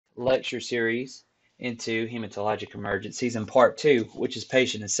lecture series into hematologic emergencies in part two, which is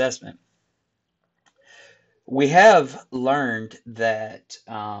patient assessment. We have learned that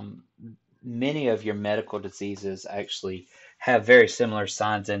many of your medical diseases actually have very similar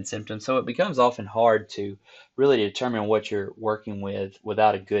signs and symptoms, so it becomes often hard to really determine what you're working with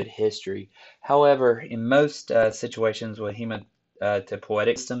without a good history. However, in most situations with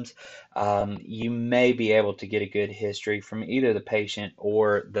hematopoietic systems, you may be able to get a good history from either the patient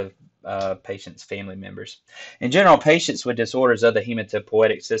or the patient's family members. In general, patients with disorders of the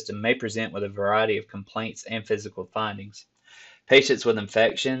hematopoietic system may present with a variety of complaints and physical findings. Patients with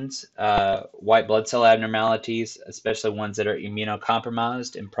infections, white blood cell abnormalities, especially ones that are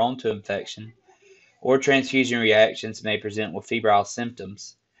immunocompromised and prone to infection, or transfusion reactions may present with febrile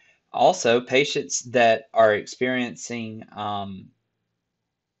symptoms. Also, patients that are experiencing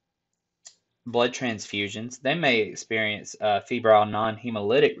blood transfusions, they may experience febrile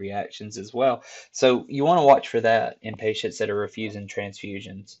non-hemolytic reactions as well. So you want to watch for that in patients that are refusing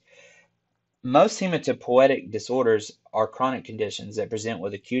transfusions. Most hematopoietic disorders are chronic conditions that present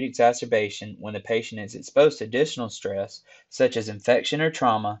with acute exacerbation when the patient is exposed to additional stress, such as infection or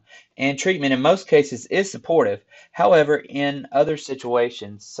trauma, and treatment in most cases is supportive. However, in other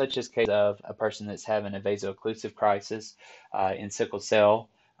situations, such as cases of a person that's having a vaso-occlusive crisis in sickle cell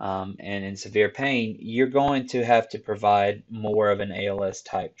and in severe pain, you're going to have to provide more of an ALS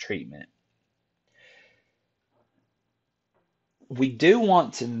type treatment. We do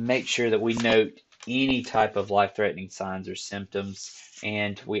want to make sure that we note any type of life-threatening signs or symptoms,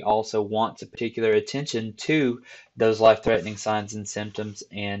 and we also want to pay particular attention to those life-threatening signs and symptoms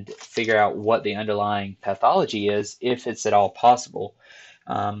and figure out what the underlying pathology is, if it's at all possible.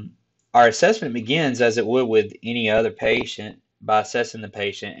 Um, our assessment begins, as it would with any other patient, by assessing the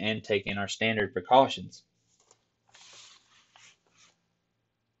patient and taking our standard precautions.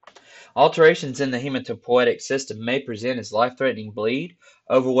 Alterations in the hematopoietic system may present as life-threatening bleed,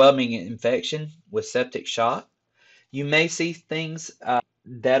 overwhelming infection with septic shock. You may see things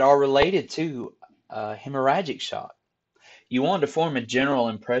that are related to hemorrhagic shock. You want to form a general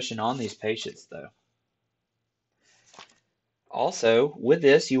impression on these patients, though. Also, with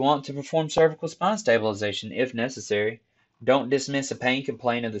this, you want to perform cervical spine stabilization if necessary. Don't dismiss a pain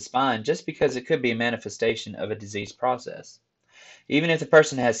complaint of the spine just because it could be a manifestation of a disease process. Even if the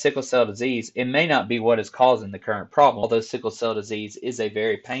person has sickle cell disease, it may not be what is causing the current problem, although sickle cell disease is a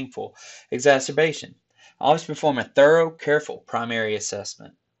very painful exacerbation. Always perform a thorough, careful primary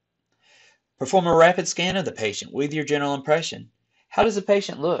assessment. Perform a rapid scan of the patient with your general impression. How does the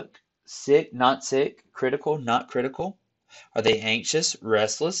patient look? Sick, not sick, critical, not critical? Are they anxious,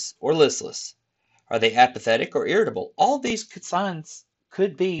 restless, or listless? Are they apathetic or irritable? All these signs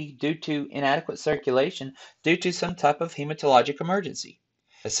could be due to inadequate circulation due to some type of hematologic emergency.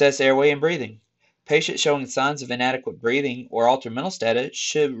 Assess airway and breathing. Patients showing signs of inadequate breathing or altered mental status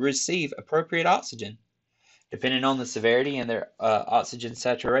should receive appropriate oxygen. Depending on the severity and their oxygen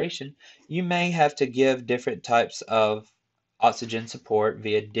saturation, you may have to give different types of oxygen support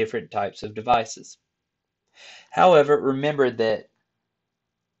via different types of devices. However, remember that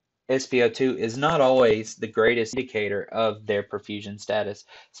SpO2 is not always the greatest indicator of their perfusion status,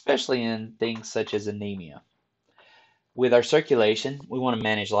 especially in things such as anemia. With our circulation, we want to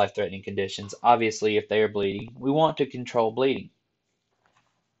manage life-threatening conditions. Obviously, if they are bleeding, we want to control bleeding.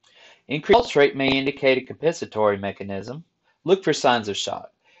 Increased pulse rate may indicate a compensatory mechanism. Look for signs of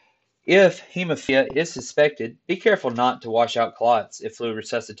shock. If hemophilia is suspected, be careful not to wash out clots if fluid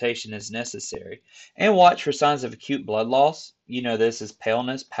resuscitation is necessary, and watch for signs of acute blood loss. You know this as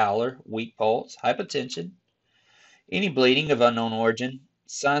paleness, pallor, weak pulse, hypotension, any bleeding of unknown origin,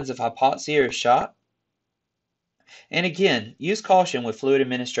 signs of hypoxia or shock. And again, use caution with fluid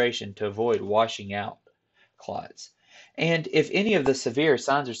administration to avoid washing out clots. And if any of the severe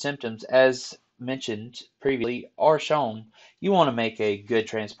signs or symptoms, as mentioned previously, are shown, you want to make a good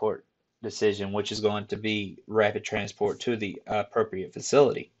transport decision, which is going to be rapid transport to the appropriate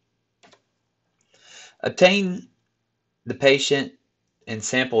facility. Obtain the patient and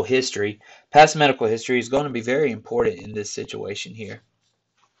sample history. Past medical history is going to be very important in this situation here.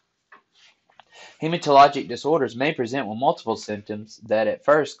 Hematologic disorders may present with multiple symptoms that at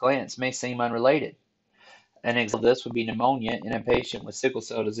first glance may seem unrelated. An example of this would be pneumonia in a patient with sickle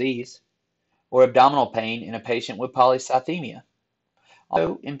cell disease, or abdominal pain in a patient with polycythemia.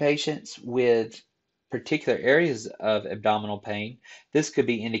 Also, in patients with particular areas of abdominal pain, this could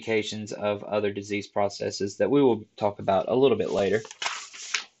be indications of other disease processes that we will talk about a little bit later.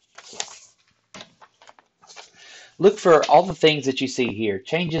 Look for all the things that you see here.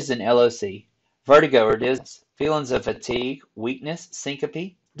 Changes in LOC, vertigo or dizziness, feelings of fatigue, weakness,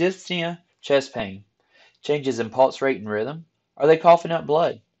 syncope, Dyspnea, chest pain, changes in pulse rate and rhythm. Are they coughing up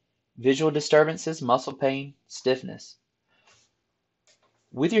blood? Visual disturbances, muscle pain, stiffness.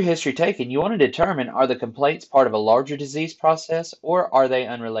 With your history taken, you want to determine, are the complaints part of a larger disease process or are they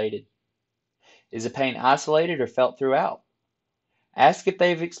unrelated? Is the pain isolated or felt throughout? Ask if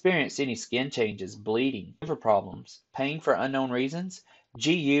they've experienced any skin changes, bleeding, liver problems, pain for unknown reasons,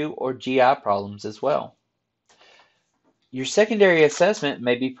 GU or GI problems as well. Your secondary assessment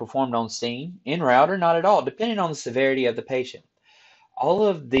may be performed on scene, en route, or not at all, depending on the severity of the patient. All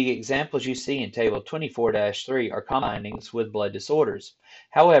of the examples you see in Table 24-3 are common findings with blood disorders.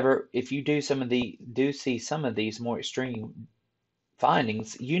 However, if you do see some of these more extreme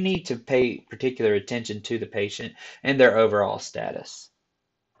findings, you need to pay particular attention to the patient and their overall status.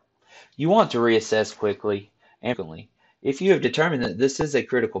 You want to reassess quickly and frequently. If you have determined that this is a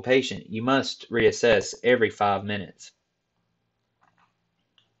critical patient, you must reassess every 5 minutes.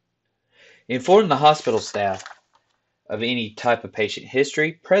 Inform the hospital staff of any type of patient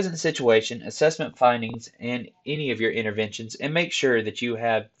history, present situation, assessment findings, and any of your interventions, and make sure that you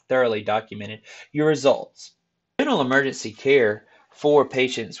have thoroughly documented your results. General emergency care for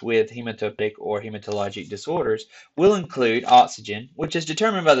patients with hematopoietic or hematologic disorders will include oxygen, which is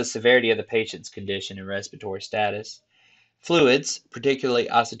determined by the severity of the patient's condition and respiratory status, fluids, particularly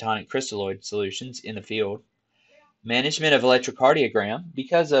isotonic crystalloid solutions in the field, management of electrocardiogram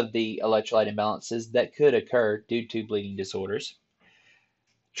because of the electrolyte imbalances that could occur due to bleeding disorders,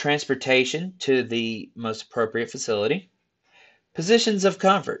 transportation to the most appropriate facility, positions of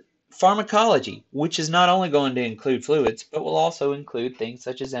comfort, pharmacology, which is not only going to include fluids, but will also include things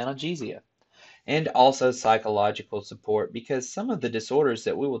such as analgesia, and also psychological support because some of the disorders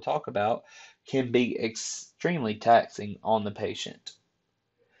that we will talk about can be extremely taxing on the patient.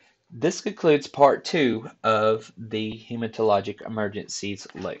 This concludes part 2 of the Hematologic Emergencies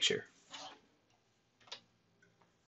lecture.